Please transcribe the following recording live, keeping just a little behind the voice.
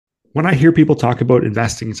when I hear people talk about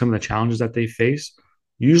investing and some of the challenges that they face,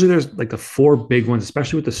 usually there's like the four big ones,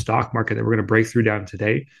 especially with the stock market that we're going to break through down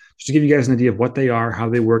today, just to give you guys an idea of what they are, how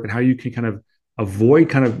they work, and how you can kind of avoid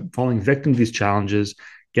kind of falling victim to these challenges,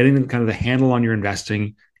 getting them kind of the handle on your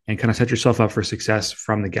investing, and kind of set yourself up for success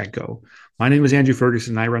from the get go. My name is Andrew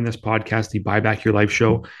Ferguson, and I run this podcast, the Buy Back Your Life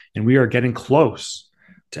Show, and we are getting close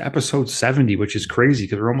to episode 70, which is crazy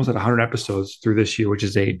because we're almost at 100 episodes through this year, which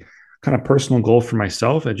is a kind of personal goal for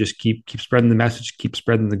myself, and just keep spreading the message, keep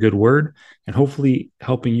spreading the good word, and hopefully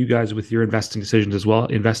helping you guys with your investing decisions as well,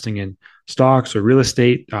 investing in stocks or real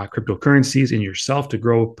estate, cryptocurrencies, in yourself to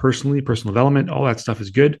grow personally, personal development. All that stuff is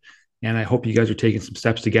good, and I hope you guys are taking some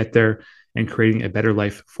steps to get there and creating a better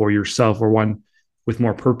life for yourself, or one with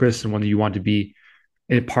more purpose and one that you want to be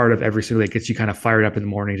a part of every single day. It gets you kind of fired up in the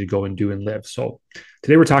morning to go and do and live. So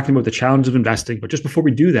today we're talking about the challenge of investing. But just before we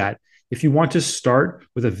do that, if you want to start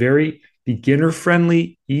with a very beginner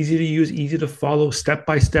friendly, easy to use, easy to follow, step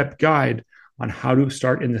by step guide on how to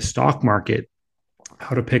start in the stock market,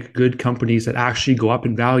 how to pick good companies that actually go up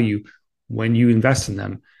in value when you invest in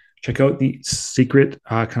them, check out the secret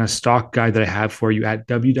kind of stock guide that I have for you at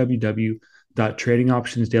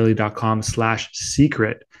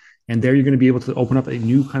www.tradingoptionsdaily.com/secret. And there you're going to be able to open up a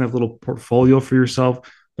new kind of little portfolio for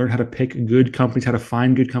yourself, learn how to pick good companies, how to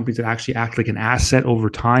find good companies that actually act like an asset over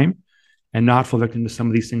time and not fall victim to some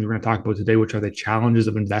of these things we're going to talk about today, which are the challenges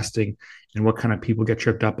of investing and what kind of people get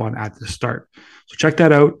tripped up on at the start. So check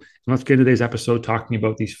that out. And let's get into today's episode talking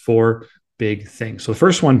about these four big things. So the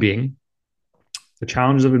first one being the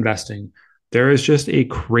challenges of investing. There is just a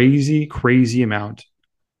crazy, crazy amount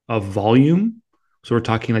of volume. So we're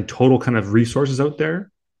talking like total kind of resources out there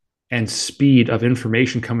and speed of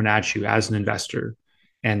information coming at you as an investor.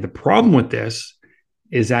 And the problem with this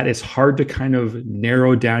is that it's hard to kind of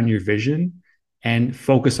narrow down your vision and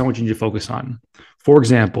focus on what you need to focus on. For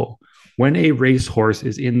example, when a racehorse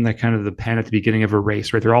is in the kind of the pen at the beginning of a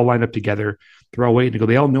race, right? They're all lined up together. They're all waiting to go.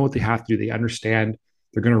 They all know what they have to do. They understand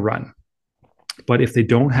they're going to run. But if they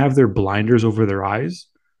don't have their blinders over their eyes,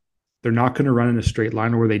 they're not going to run in a straight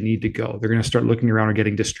line where they need to go. They're going to start looking around or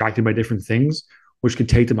getting distracted by different things, which could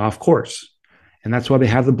take them off course. And that's why they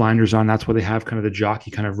have the blinders on. That's why they have kind of the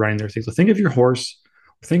jockey kind of running their things. So think of your horse,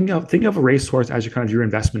 think of a racehorse as your kind of your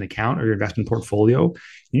investment account or your investment portfolio.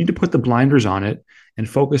 You need to put the blinders on it and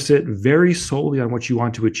focus it very solely on what you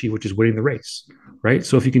want to achieve, which is winning the race, right?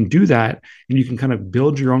 So if you can do that and you can kind of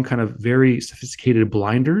build your own kind of very sophisticated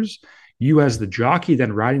blinders, you as the jockey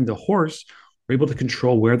then riding the horse are able to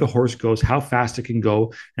control where the horse goes, how fast it can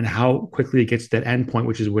go, and how quickly it gets to that end point,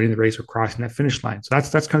 which is winning the race or crossing that finish line. So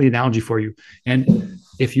that's kind of the analogy for you. And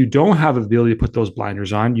if you don't have the ability to put those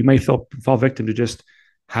blinders on, you may fall victim to just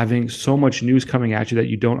having so much news coming at you that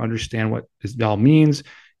you don't understand what this all means.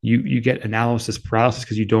 You get analysis paralysis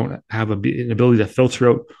because you don't have an ability to filter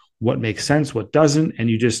out what makes sense, what doesn't, and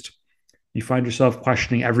you find yourself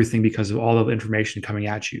questioning everything because of all of the information coming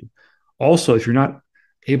at you. Also, if you're not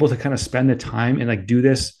able to kind of spend the time and like do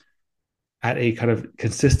this at a kind of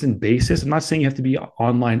consistent basis, I'm not saying you have to be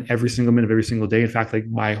online every single minute of every single day. In fact, like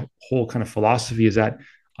my whole kind of philosophy is that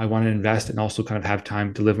I want to invest and also kind of have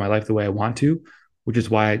time to live my life the way I want to, which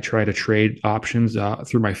is why I try to trade options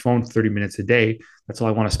through my phone 30 minutes a day. That's all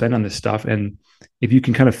I want to spend on this stuff. And if you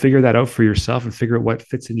can kind of figure that out for yourself and figure out what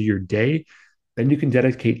fits into your day, then you can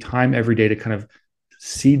dedicate time every day to kind of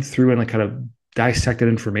seed through and like kind of dissect that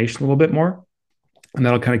information a little bit more. And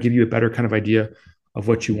that'll kind of give you a better kind of idea of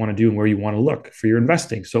what you want to do and where you want to look for your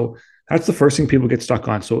investing. So that's the first thing people get stuck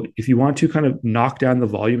on. So if you want to kind of knock down the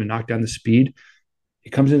volume and knock down the speed,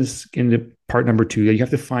 it comes into part number two. You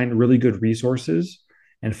have to find really good resources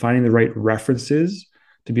and finding the right references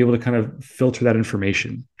to be able to kind of filter that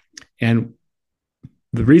information. And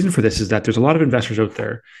the reason for this is that there's a lot of investors out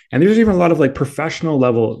there, and there's even a lot of like professional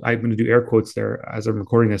level, I'm going to do air quotes there as I'm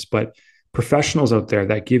recording this, but professionals out there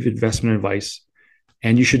that give investment advice.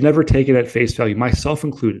 And you should never take it at face value, myself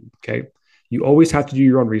included. Okay. You always have to do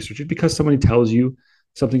your own research. Just because somebody tells you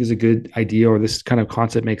something is a good idea or this kind of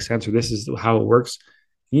concept makes sense or this is how it works,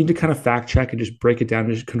 you need to kind of fact check and just break it down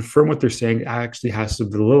and just confirm what they're saying actually has some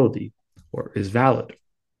validity or is valid.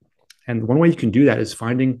 And one way you can do that is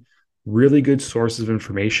finding really good sources of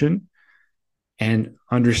information and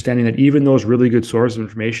understanding that even those really good sources of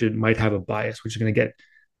information might have a bias, which is going to get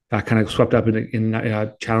kind of swept up in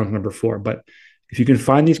challenge number 4. But if you can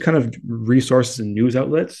find these kind of resources and news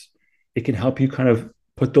outlets, it can help you kind of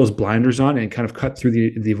put those blinders on and kind of cut through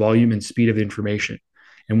the volume and speed of the information.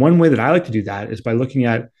 And one way that I like to do that is by looking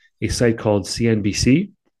at a site called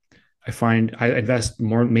CNBC. I invest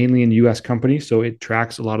mainly in US companies. So it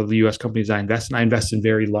tracks a lot of the US companies I invest in. I invest in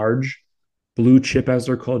very large blue chip, as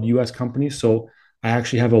they're called, US companies. So I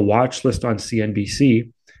actually have a watch list on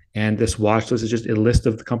CNBC. And this watch list is just a list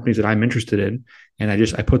of the companies that I'm interested in. And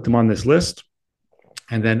I put them on this list.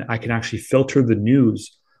 And then I can actually filter the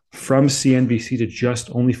news from CNBC to just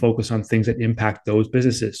only focus on things that impact those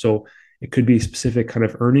businesses. So it could be specific kind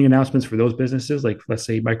of earning announcements for those businesses. Like let's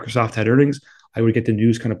say Microsoft had earnings, I would get the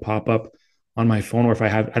news kind of pop up on my phone, or if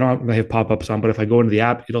I don't have pop-ups on, but if I go into the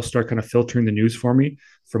app, it'll start kind of filtering the news for me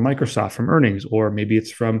from Microsoft, from earnings, or maybe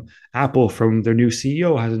it's from Apple, from their new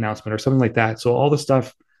CEO has an announcement or something like that. So all the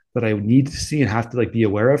stuff that I need to see and have to like be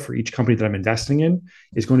aware of for each company that I'm investing in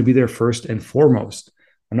is going to be there first and foremost.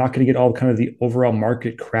 I'm not going to get all kind of the overall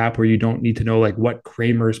market crap where you don't need to know like what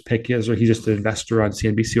Kramer's pick is, or he's just an investor on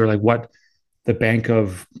CNBC, or like what the Bank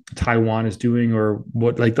of Taiwan is doing, or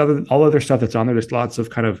what like all other stuff that's on there. There's lots of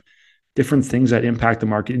kind of different things that impact the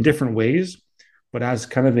market in different ways. But as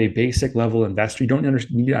kind of a basic level investor, you don't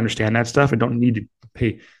need to understand that stuff. I don't need to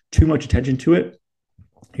pay too much attention to it.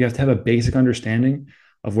 You have to have a basic understanding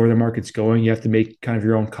of where the market's going. You have to make kind of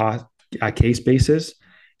your own case basis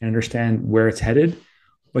and understand where it's headed.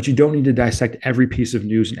 But you don't need to dissect every piece of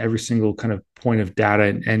news and every single kind of point of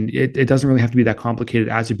data. And it doesn't really have to be that complicated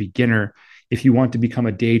as a beginner. If you want to become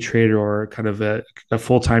a day trader or kind of a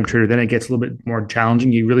full-time trader, then it gets a little bit more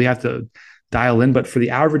challenging. You really have to dial in. But for the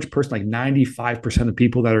average person, like 95% of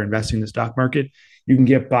people that are investing in the stock market, you can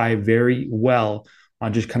get by very well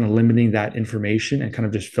on just kind of limiting that information and kind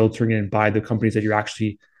of just filtering in by the companies that you're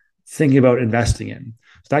actually thinking about investing in.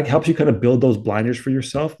 So that helps you kind of build those blinders for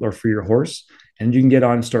yourself or for your horse, and you can get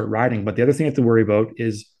on and start riding. But the other thing you have to worry about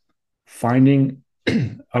is finding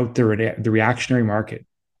out the reactionary market.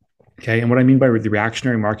 Okay. And what I mean by the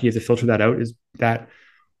reactionary market, you have to filter that out, is that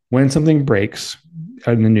when something breaks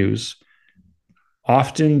in the news,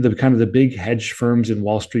 often the kind of the big hedge firms and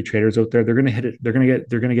Wall Street traders out there, they're going to hit it. They're going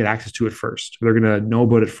to get access to it first. They're going to know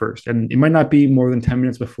about it first. And it might not be more than 10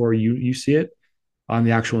 minutes before you see it on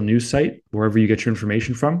the actual news site, wherever you get your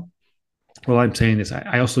information from. Well, I'm saying is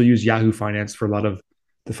I also use Yahoo Finance for a lot of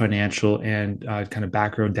the financial and kind of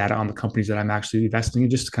background data on the companies that I'm actually investing in,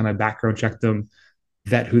 just to kind of background check them,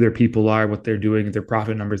 vet who their people are, what they're doing, their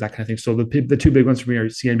profit numbers, that kind of thing. So the two big ones for me are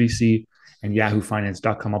CNBC and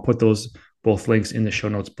YahooFinance.com. I'll put those both links in the show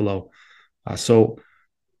notes below. So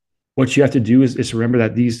what you have to do is remember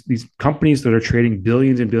that these companies that are trading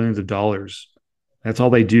billions and billions of dollars, that's all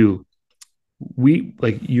they do. We,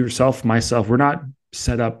 like yourself, myself, we're not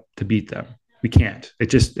set up to beat them. We can't.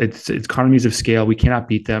 It's economies of scale. We cannot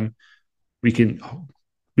beat them. We can.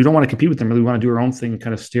 We don't want to compete with them. Really, we want to do our own thing,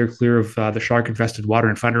 kind of steer clear of the shark infested water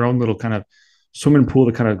and find our own little kind of swimming pool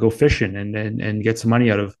to kind of go fishing and get some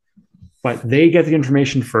money out of. But they get the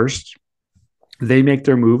information first. They make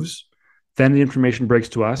their moves. Then the information breaks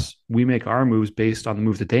to us. We make our moves based on the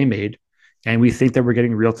moves that they made. And we think that we're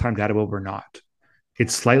getting real time data, but we're not.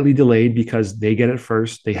 It's slightly delayed because they get it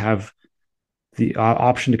first. They have the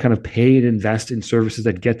option to kind of pay and invest in services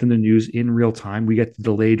that get them the news in real time. We get the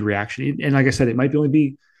delayed reaction. And like I said, it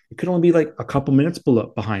could only be like a couple minutes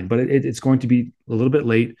behind, but it's going to be a little bit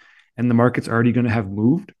late, and the market's already going to have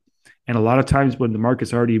moved. And a lot of times when the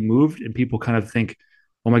market's already moved and people kind of think,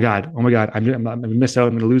 oh my God, I'm going to miss out.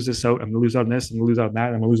 I'm going to lose this out. I'm going to lose out on this. I'm going to lose out on that.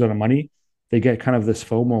 I'm going to lose out on money. They get kind of this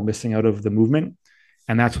FOMO, missing out of the movement.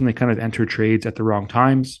 And that's when they kind of enter trades at the wrong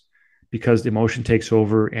times, because the emotion takes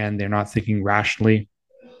over and they're not thinking rationally.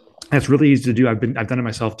 And it's really easy to do. I've done it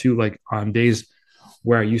myself too, like on days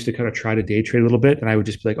where I used to kind of try to day trade a little bit, and I would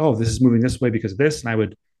just be like, oh, this is moving this way because of this. And I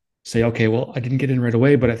would say, okay, well, I didn't get in right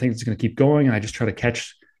away, but I think it's going to keep going. And I just try to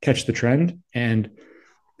catch the trend. And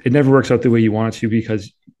it never works out the way you want it to,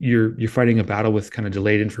 because you're fighting a battle with kind of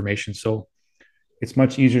delayed information. So it's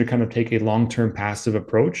much easier to kind of take a long-term passive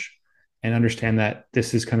approach and understand that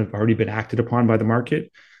this has kind of already been acted upon by the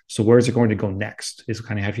market. So where is it going to go next is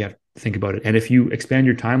kind of how you have to think about it. And if you expand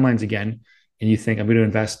your timelines again and you think I'm going to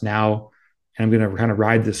invest now and I'm going to kind of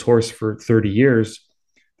ride this horse for 30 years,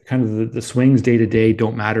 kind of the swings day to day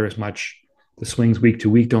don't matter as much. The swings week to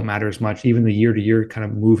week don't matter as much. Even the year to year kind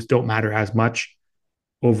of moves don't matter as much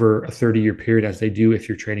over a 30-year period as they do if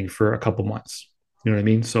you're trading for a couple months. You know what I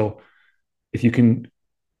mean? So if you can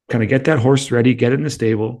kind of get that horse ready, get it in the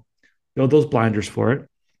stable, build those blinders for it,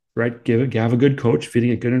 right? Have a good coach, feeding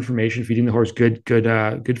it good information, feeding the horse good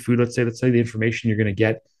food. Let's say the information you're going to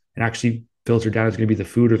get and actually filter down is going to be the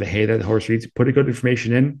food or the hay that the horse eats. Put a good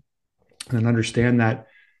information in, and then understand that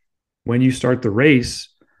when you start the race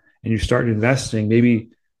and you start investing, maybe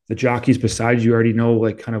the jockeys beside you already know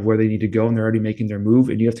like kind of where they need to go, and they're already making their move,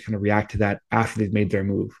 and you have to kind of react to that after they've made their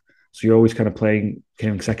move. So you're always kind of playing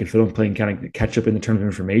second fiddle and playing kind of catch up in the terms of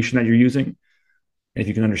information that you're using. And if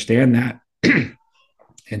you can understand that,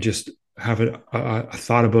 and just have a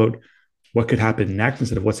thought about what could happen next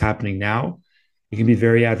instead of what's happening now, it can be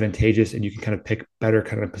very advantageous, and you can kind of pick better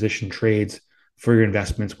kind of position trades for your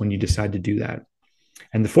investments when you decide to do that.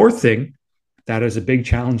 And the fourth thing that is a big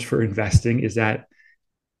challenge for investing is that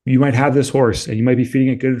you might have this horse and you might be feeding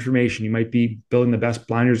it good information. You might be building the best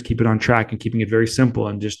blinders to keep it on track and keeping it very simple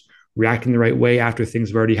and just reacting the right way after things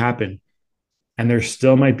have already happened. And there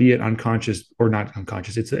still might be an unconscious, or not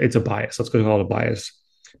unconscious, it's a bias. Let's go call it a bias,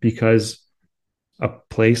 because a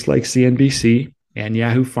place like CNBC and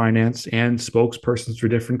Yahoo Finance and spokespersons for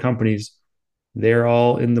different companies, they're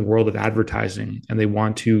all in the world of advertising, and they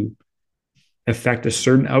want to affect a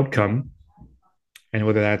certain outcome. And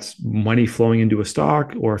whether that's money flowing into a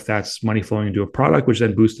stock, or if that's money flowing into a product, which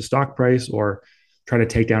then boosts the stock price, or try to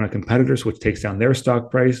take down a competitor, so which takes down their stock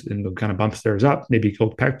price and kind of bumps theirs up, maybe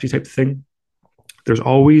Coke Pepsi type of thing. There's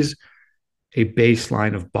always a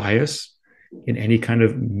baseline of bias in any kind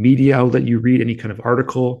of media outlet you read, any kind of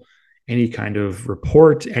article, any kind of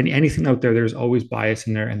report, anything out there. There's always bias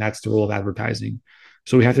in there, and that's the role of advertising.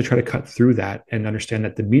 So we have to try to cut through that and understand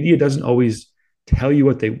that the media doesn't always tell you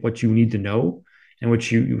what you need to know and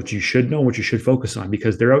what you should know, what you should focus on,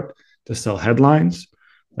 because they're out to sell headlines.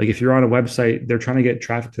 Like if you're on a website, they're trying to get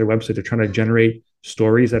traffic to their website. They're trying to generate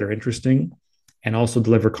stories that are interesting and also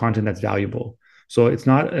deliver content that's valuable. So it's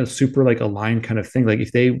not a super like aligned kind of thing. Like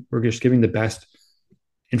if they were just giving the best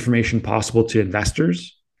information possible to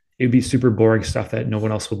investors, it'd be super boring stuff that no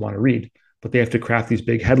one else would want to read. But they have to craft these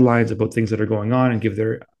big headlines about things that are going on and give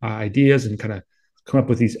their ideas and kind of come up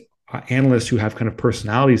with these analysts who have kind of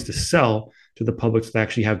personalities to sell to the public, so they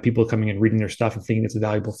actually have people coming and reading their stuff and thinking it's a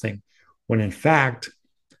valuable thing. When in fact,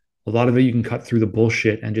 a lot of it you can cut through the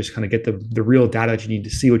bullshit and just kind of get the real data that you need to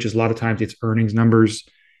see, which is a lot of times it's earnings numbers,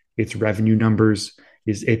 it's revenue numbers.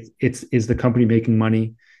 Is the company making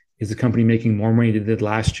money? Is the company making more money than it did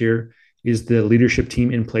last year? Is the leadership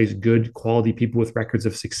team in place good quality people with records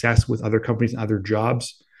of success with other companies and other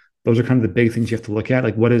jobs? Those are kind of the big things you have to look at.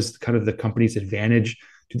 Like, what is kind of the company's advantage?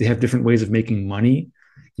 Do they have different ways of making money?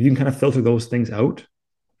 You can kind of filter those things out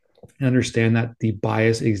and understand that the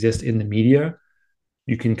bias exists in the media.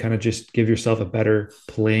 You can kind of just give yourself a better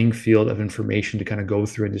playing field of information to kind of go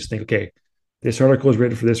through and just think, okay, this article is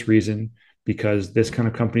written for this reason because this kind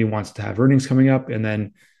of company wants to have earnings coming up. And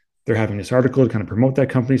then they're having this article to kind of promote that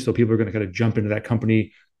company. So people are going to kind of jump into that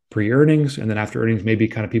company pre-earnings. And then after earnings, maybe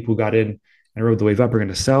kind of people who got in and rode the wave up are going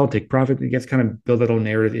to sell, take profit. You get to kind of build that little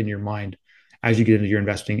narrative in your mind as you get into your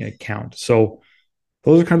investing account. So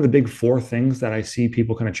those are kind of the big four things that I see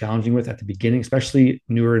people kind of challenging with at the beginning, especially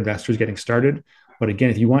newer investors getting started. But again,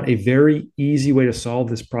 if you want a very easy way to solve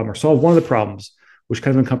this problem or solve one of the problems, which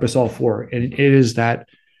kind of encompass all four, and it is that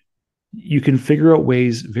you can figure out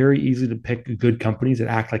ways very easily to pick good companies that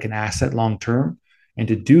act like an asset long term. And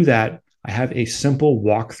to do that, I have a simple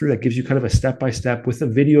walkthrough that gives you kind of a step by step with a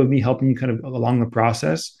video of me helping you kind of along the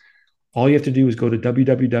process. All you have to do is go to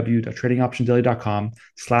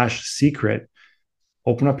www.tradingoptionsdaily.com/secret,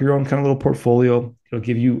 open up your own kind of little portfolio. It'll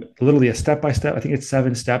give you literally a step by step. I think it's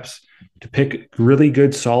 7 steps to pick really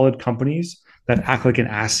good, solid companies that act like an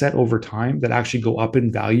asset over time, that actually go up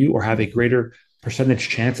in value or have a greater percentage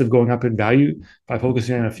chance of going up in value by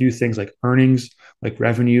focusing on a few things like earnings, like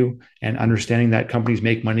revenue, and understanding that companies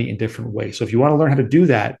make money in different ways. So if you want to learn how to do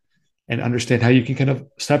that and understand how you can kind of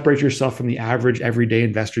separate yourself from the average everyday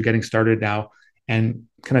investor getting started now and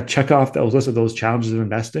kind of check off those list of those challenges of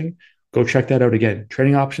investing, go check that out again.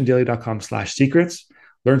 Tradingoptionsdaily.com/secrets.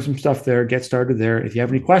 Learn some stuff there, get started there. If you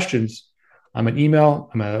have any questions, I'm an email,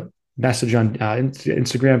 I'm a message on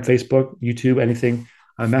Instagram, Facebook, YouTube, anything.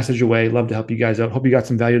 A message away. Love to help you guys out. Hope you got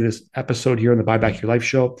some value to this episode here on the Buy Back Your Life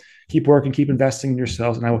show. Keep working, keep investing in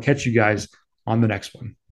yourselves, and I will catch you guys on the next one.